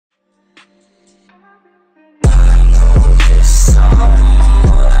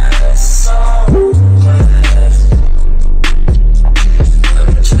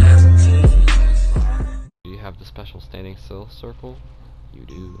circle? You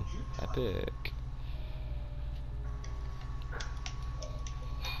do. Epic.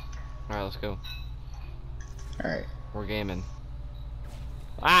 Alright, let's go. Alright. We're gaming.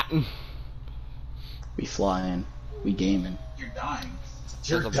 Ah! We flying. We gaming. You're dying.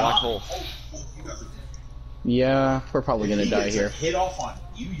 There's a black hole. Yeah, we're probably gonna die here. If hit off on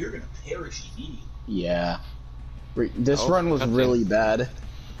you, you're gonna perish immediately. Yeah. This Oh, run was cutscene. really bad.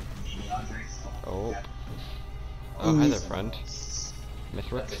 Oh. Oh, hi there, friend.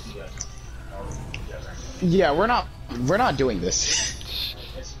 Mithrix. Yeah, we're not doing this.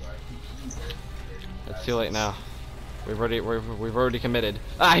 It's too late now. We've already committed.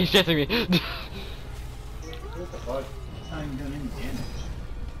 Ah, he's chasing me. What the fuck? It's not even doing any damage.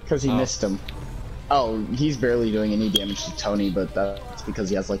 Because he missed him. Oh, he's barely doing any damage to Tony, but that's because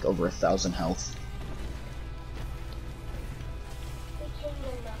he has like over 1,000 health.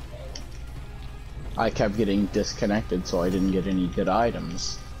 I kept getting disconnected, so I didn't get any good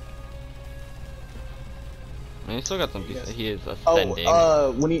items. And he still got some pieces. He is ascending.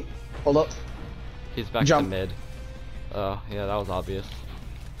 When he... Hold up. He's back Jump. to mid. Oh, yeah, that was obvious.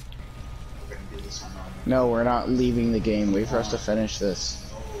 No, we're not leaving the game. Wait for us to finish this.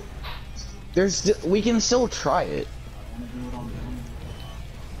 We can still try it.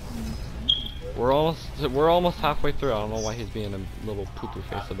 We're almost halfway through. I don't know why he's being a little poo-poo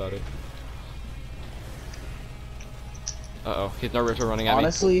face about it. Uh-oh, he's Naruto running at me.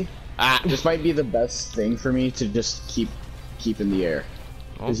 Honestly, Ah! this might be the best thing for me to just keep in the air.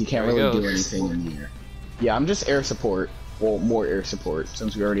 Because you can't really do anything in the air. Yeah, I'm just air support. Well, more air support,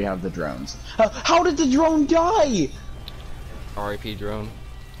 since we already have the drones. How did the drone die? RIP drone.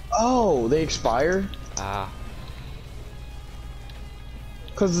 Oh, they expire? Ah.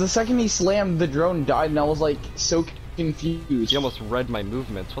 Because the second he slammed, the drone died, and I was like, so confused. He almost read my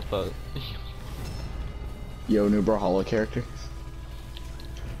movements. What the... Yo, new Brawlhalla character.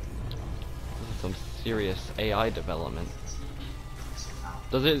 This is some serious AI development.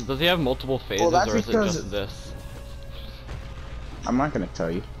 Does he have multiple phases, Well, that's or is it because- just this? I'm not gonna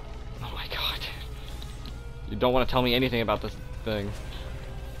tell you. Oh my god. You don't want to tell me anything about this thing.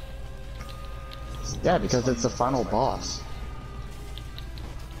 Yeah, because it's the final boss.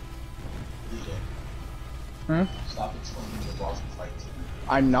 Hmm? Stop explaining the boss fight to me.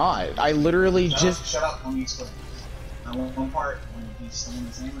 I'm not. I literally just... Shut up, let me explain. I want one part when he's slinging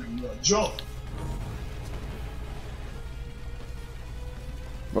his hammer and you're like, jump!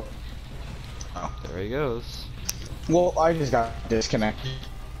 There he goes. Well, I just got disconnected.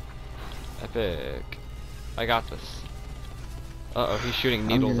 Epic. I got this. Uh-oh, he's shooting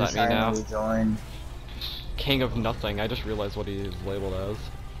needles at me now. Join. King of nothing. I just realized what he is labeled as.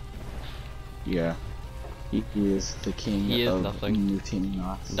 Yeah. He is the king He is of nothing. muting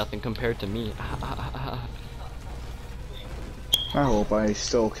knots. Nothing compared to me. I hope I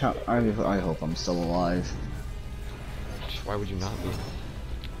still count. I hope I'm still alive. Why would you not be?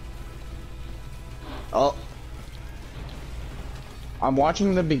 Oh. I'm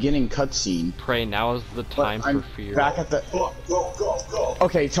watching the beginning cutscene. Pray, now is the time I'm for fear. back at the. Go, go, go, go!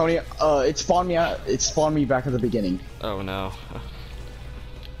 Okay, Tony. It spawned me out. It spawned me back at the beginning. Oh no.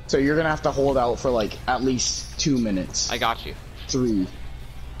 So you're gonna have to hold out for like at least 2 minutes. I got you. 3.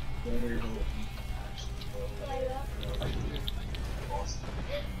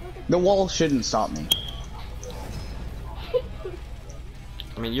 The wall shouldn't stop me.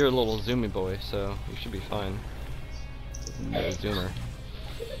 I mean, you're a little zoomy boy, so you should be fine. You're a zoomer.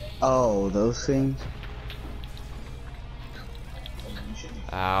 Oh, those things.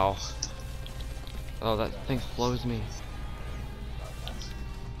 Ow. Oh, that thing slows me.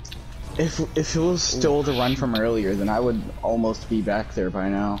 If it was still the run from earlier, then I would almost be back there by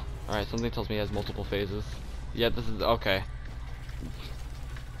now. Alright, something tells me he has multiple phases. Yeah, this is okay.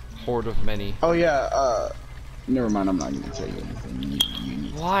 Horde of many. Oh yeah, never mind, I'm not gonna tell you anything you need.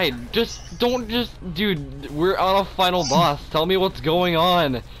 Why? Dude, we're on a final boss. Tell me what's going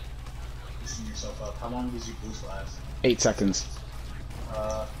on. Loosen yourself up. How long does your boost last? 8 seconds.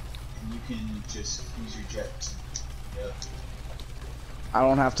 And you can just use your jet. Yeah. I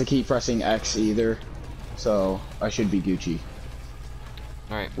don't have to keep pressing X either, so I should be Gucci.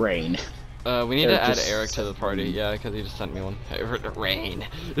 Alright. Rain. We need Eric to add just Eric to the sent party. me. Yeah, because he just sent me one. Rain.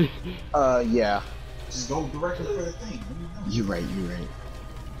 Yeah. Just go directly for the thing. You're right, you're right.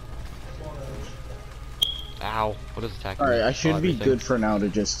 Ow. What is attacking me? Alright, I should Oh, be everything. good for now to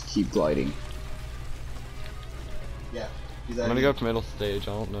just keep gliding. Yeah. I'm gonna go up to middle stage.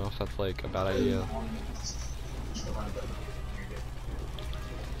 I don't know if that's like a bad idea.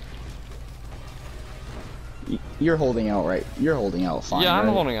 You're holding out, right? You're holding out fine, Yeah, I'm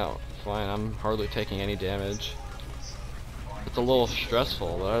right? holding out fine. I'm hardly taking any damage. It's a little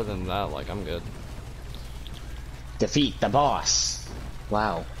stressful, but other than that, like, I'm good. Defeat the boss.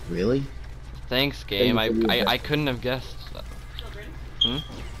 Wow, really? Thanks, game. I couldn't have guessed that. Hmm?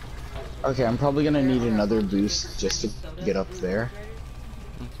 Okay, I'm probably gonna need another boost just to get up there.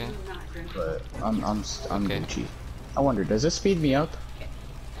 Okay. But I'm Okay. Gucci. I wonder, does this speed me up?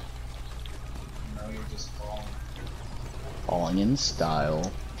 No, you're just falling. Falling in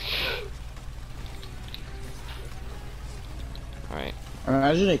style. Alright.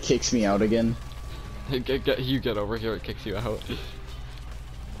 Imagine it kicks me out again. You get over here, it kicks you out.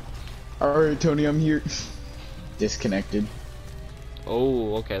 Alright, Tony, I'm here. Disconnected.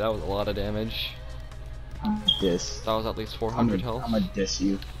 Oh, okay, that was a lot of damage. Diss. That was at least 400 health. I'm gonna diss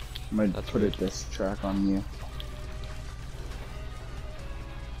you. I'm gonna That's put rude. a diss track on you.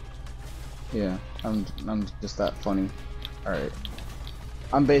 Yeah, I'm just that funny. Alright.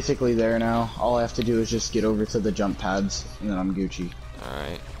 I'm basically there now. All I have to do is just get over to the jump pads, and then I'm Gucci.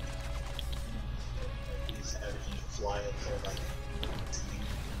 Alright. He's having you fly up there like.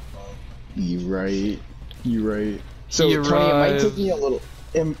 You right. You right. So He Tony, it might arrived. take me a little.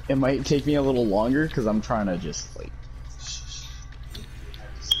 It might take me a little longer because I'm trying to just like.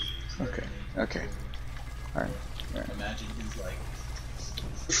 Okay. Okay. All right. Imagine he's like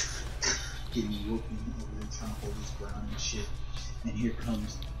getting whooping over there trying to hold his ground and shit, and here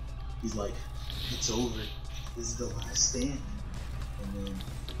comes, he's like, it's over, this is the last stand, and then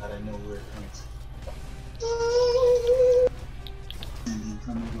out of nowhere comes, and then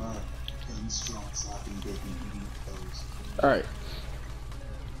from above, gun strong, slapping, digging, eating clothes. All right.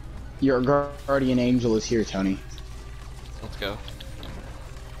 Your guardian angel is here, Tony. Let's go.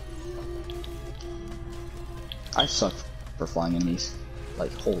 I suck for flying enemies.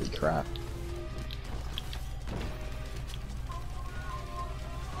 Like, holy crap.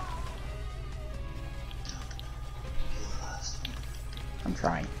 I'm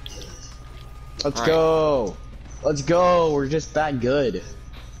trying. Let's All right. go! Let's go! We're just that good.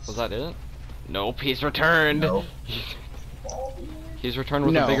 Was that it? Nope, he's returned! No. He's returned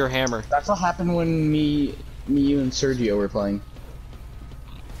with No. a bigger hammer. That's what happened when me, you, and Sergio were playing.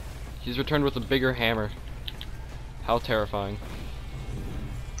 He's returned with a bigger hammer. How terrifying.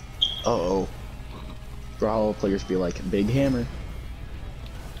 Uh-oh. Brawler players be like, big hammer.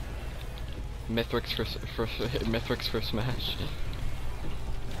 Mithrix Mithrix for Smash.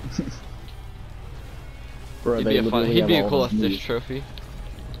 Bro, He'd they be a fun. literally He'd have be a all cool those moves. assist trophy.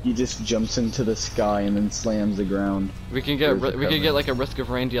 He just jumps into the sky and then slams the ground. We can get There's the we could get cover. like a Risk of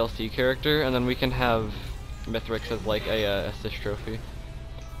Rain DLC character, and then we can have Mithrix as like a assist trophy.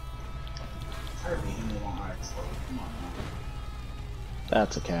 I already hit him on high explode. Come on, man.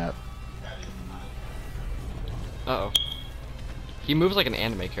 That's a cap. That is not Uh oh. He moves like an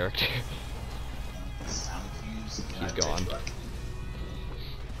anime character. sound cues. He's gone.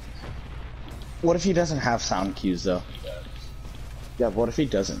 What if he doesn't have sound cues, though? Yeah, what if he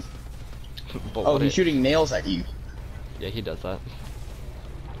doesn't? But Oh, what he's if- shooting nails at you. Yeah, he does that.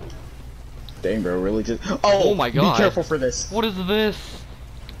 Dang, bro, really just... Oh my god. Be careful for this. What is this?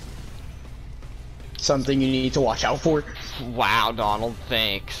 Something you need to watch out for. Wow, Donald,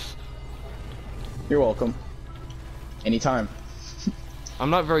 thanks. You're welcome. Anytime. I'm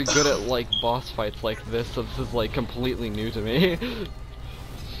not very good at like boss fights like this, so this is like completely new to me.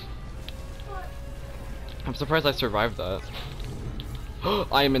 I'm surprised I survived that.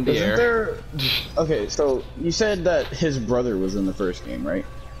 I am in the air. There... Okay, so you said that his brother was in the first game, right?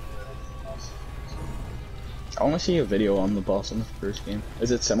 I want to see a video on the boss in the first game.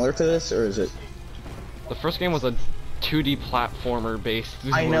 Is it similar to this, or is it... The first game was a 2D platformer based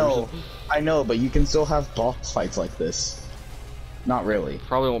I know, but you can still have boss fights like this. Not really.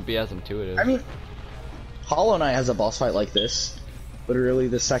 Probably won't be as intuitive. I mean, Hollow Knight has a boss fight like this. Literally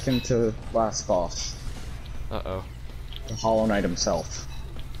the second to last boss. Uh-oh. The Hollow Knight himself.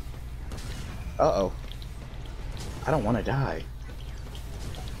 Uh-oh. I don't want to die.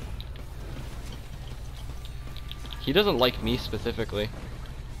 He doesn't like me specifically.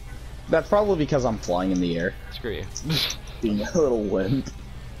 That's probably because I'm flying in the air. Screw you. Being a little wimp.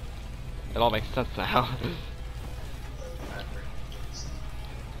 It all makes sense now.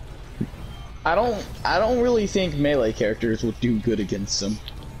 I don't really think melee characters would do good against him.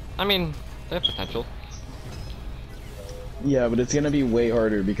 I mean, they have potential. Yeah, but it's gonna be way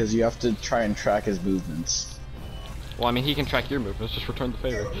harder because you have to try and track his movements. Well, I mean, he can track your movements, just return the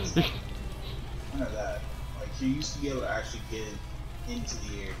favor. None of that. Like, you used to be able to actually get into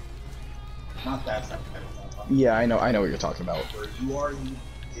the air. Not that type of thing. Yeah, I know what you're talking about. Where you are, you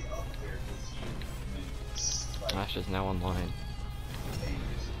get up there with you. And it's like Ash is now online.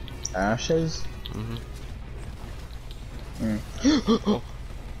 dangerous. Ashes? Mm-hmm. Oh.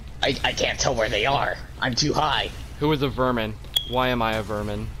 I can't tell where they are. I'm too high. Who is a vermin? Why am I a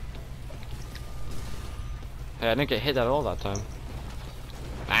vermin? Hey, I didn't get hit at all that time.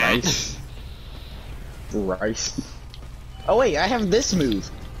 Nice. Rice. Oh wait, I have this move.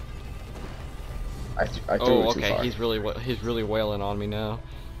 I threw it too okay. far. He's really wailing on me now.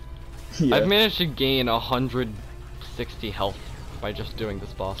 Yeah. I've managed to gain 160 health by just doing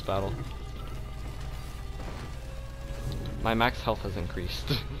this boss battle. My max health has increased.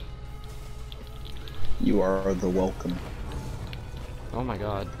 You are the welcome. Oh my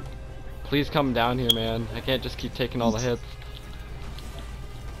god. Please come down here, man. I can't just keep taking all the hits.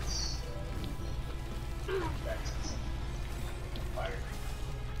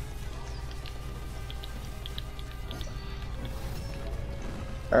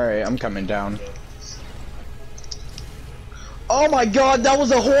 Alright, I'm coming down. Oh my god, that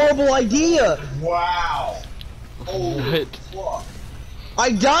was a horrible idea! Wow! Holy What? fuck!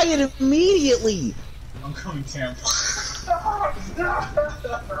 I died immediately! I'm coming down.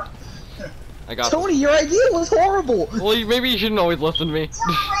 I got Tony, your idea was horrible! this. Well, maybe you shouldn't always listen to me.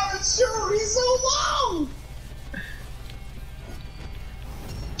 Sure, he's so low!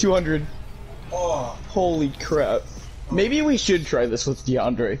 200. Oh, Holy crap. Maybe we should try this with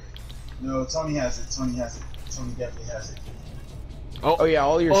DeAndre. no, Tony has it. Tony has it. Tony definitely has it. Oh yeah,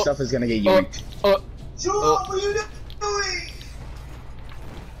 all your stuff is gonna get yanked. Joel, what are you doing?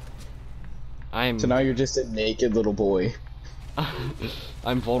 I'm. So now you're just a naked little boy.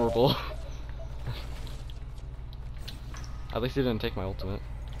 I'm vulnerable. At least he didn't take my ultimate.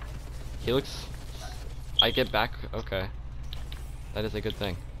 He looks. I get back. Okay. That is a good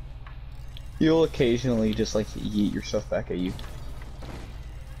thing. You'll occasionally just like yeet your stuff back at you.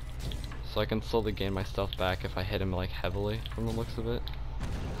 So I can slowly gain my stuff back if I hit him like heavily from the looks of it.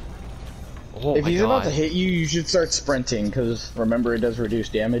 Oh If my he's god. about to hit you, you should start sprinting, because remember it does reduce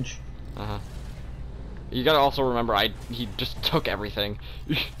damage. Uh-huh. You gotta also remember he just took everything.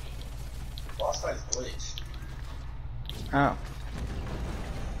 Boss fight is glitch. Oh.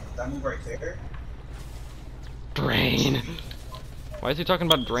 That move right there? Drain. Why is he talking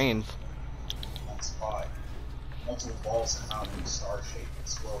about drains? That spot. Multiple balls come out in a star shape and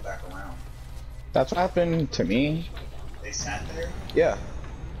swirl back around. That's what happened to me. They sat there? Yeah.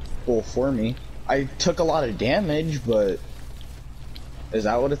 Well, for me. I took a lot of damage, but... Is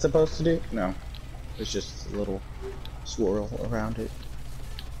that what it's supposed to do? No. It's just a little swirl around it.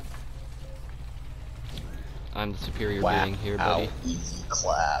 I'm the superior Wow. being here, buddy. Easy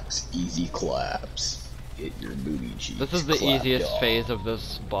claps. Easy claps. Get your booty cheeks. This is the clapped easiest off. phase of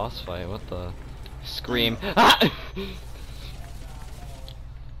this boss fight. What the? Scream. Ah!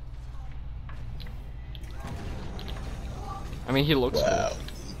 I mean, he looks Wow.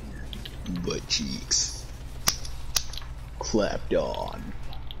 cool. Butt cheeks. Clapped on.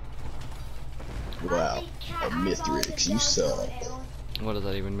 Wow. A Mithrix, you suck. What does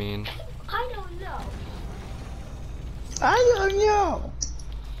that even mean? I don't know. I don't know.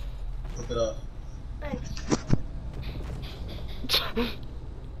 Look it up.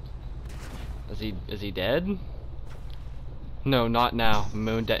 Is he dead? No, not now.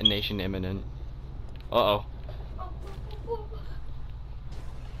 Moon detonation imminent. Uh-oh.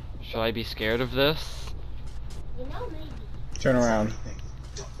 Should I be scared of this? You know, maybe. Turn around. Moon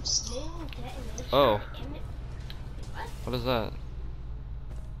detonation. Oh. What? What is that?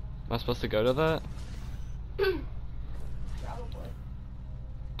 Am I supposed to go to that? Probably.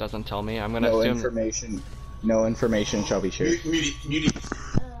 Doesn't tell me. I'm gonna No assume. information. No information shall be shared. Mute it.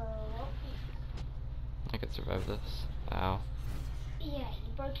 I could survive this. Ow. Yeah, you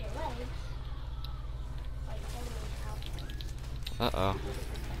broke your legs. Like, Uh-oh.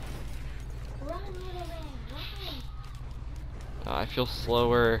 run, little man, run. I feel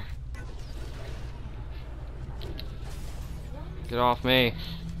slower. Get off me.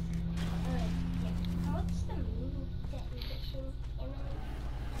 What's the moon detonation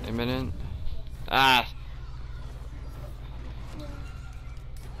imminent? Imminent. Ah! Oh,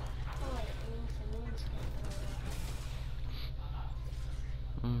 wait, it means the moon's gonna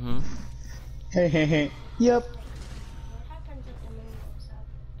go away. Mm-hmm. Hey, hey, hey. Yep. What happens if the moon goes up?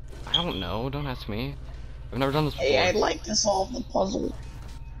 I don't know. Don't ask me. I've never done this before. Hey, I'd like to solve the puzzle.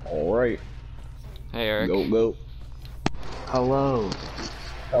 Alright. Hey, Eric. Go. Hello.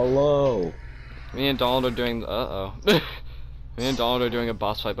 Hello. Me and Donald are doing. Uh-oh. Me and Donald are doing a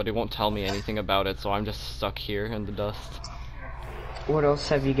boss fight, but he won't tell me anything about it, so I'm just stuck here in the dust. What else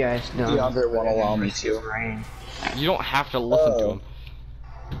have you guys done? DeAndre won't allow me to. Rain. You don't have to listen to Oh. him.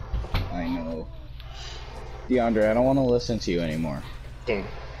 I know. DeAndre, I don't want to listen to you anymore. Dang.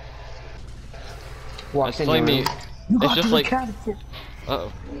 Walk That's in telling the me. room. It's just like,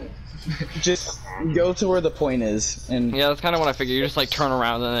 uh-oh. Just go to where the point is, and Yeah, that's kind of what I figured. You just like turn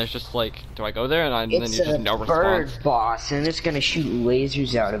around, and then it's just like, do I go there? And then It's you just a no bird response. boss, and it's gonna shoot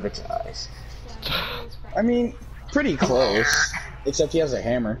lasers out of its eyes. I mean, pretty close. Except he has a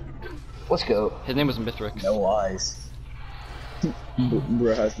hammer. Let's go. His name was Mithrix. No eyes.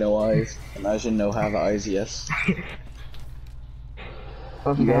 Bro has no eyes. Imagine no have eyes, yes.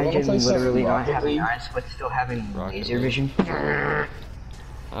 Imagine play some literally not Rocket having League? eyes, but still having Rocket laser League. vision. I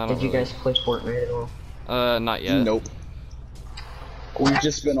don't Did you really- guys play Fortnite at all? Not yet. Nope. We've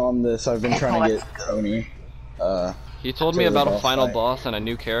just been on this. I've been trying to get Tony. He told me to the about a boss final fight. boss and a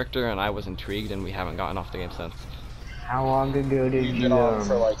new character, and I was intrigued, and we haven't gotten off the game since. How long ago did We've you been on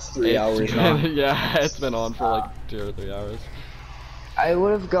for like 3 hours now. Yeah, it's been on for like 2 or 3 hours. I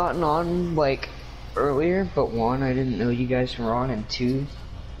would have gotten on like earlier, but one, I didn't know you guys were on, and two,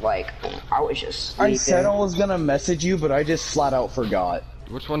 like I was just sleeping. I said I was gonna message you, but I just flat out forgot.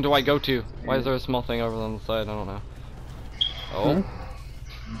 Which one do I go to? Why is there a small thing over on the side? I don't know.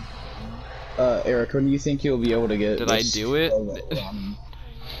 Oh, Eric, when do you think you'll be able to get? did I this do it?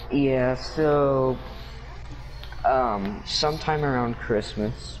 Yeah, so sometime around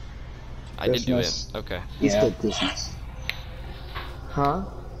Christmas. I did do it. Christmas. Okay. He's Yeah. good Christmas. Huh?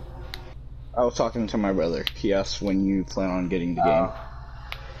 I was talking to my brother. He asked when you plan on getting the game.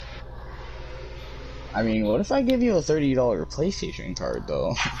 I mean, what if I give you a $30 PlayStation card,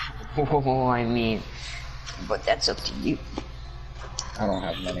 though? Oh, I mean, but that's up to you. I don't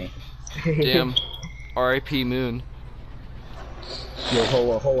have money. Damn. R.I.P. Moon. Yo,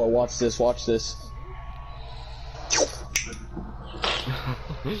 hola, watch this, watch this. You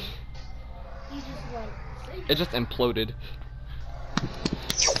just went. It just imploded.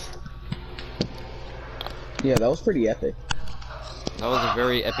 Yeah, that was pretty epic. That was a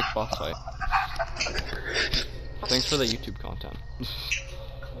very epic boss fight. Thanks for the YouTube content.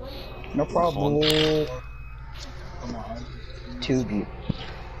 No problem. Two of you.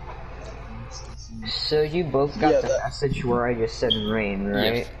 So you both got Yeah, the that- message where I just said rain,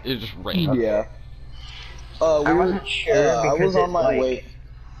 right? Yes, it just rained. Yeah. I wasn't sure I because was on it, my like, way.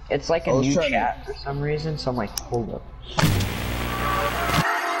 It's like I a was new trying to- chat for some reason, so I'm like, hold up.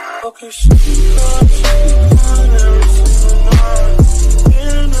 Okay,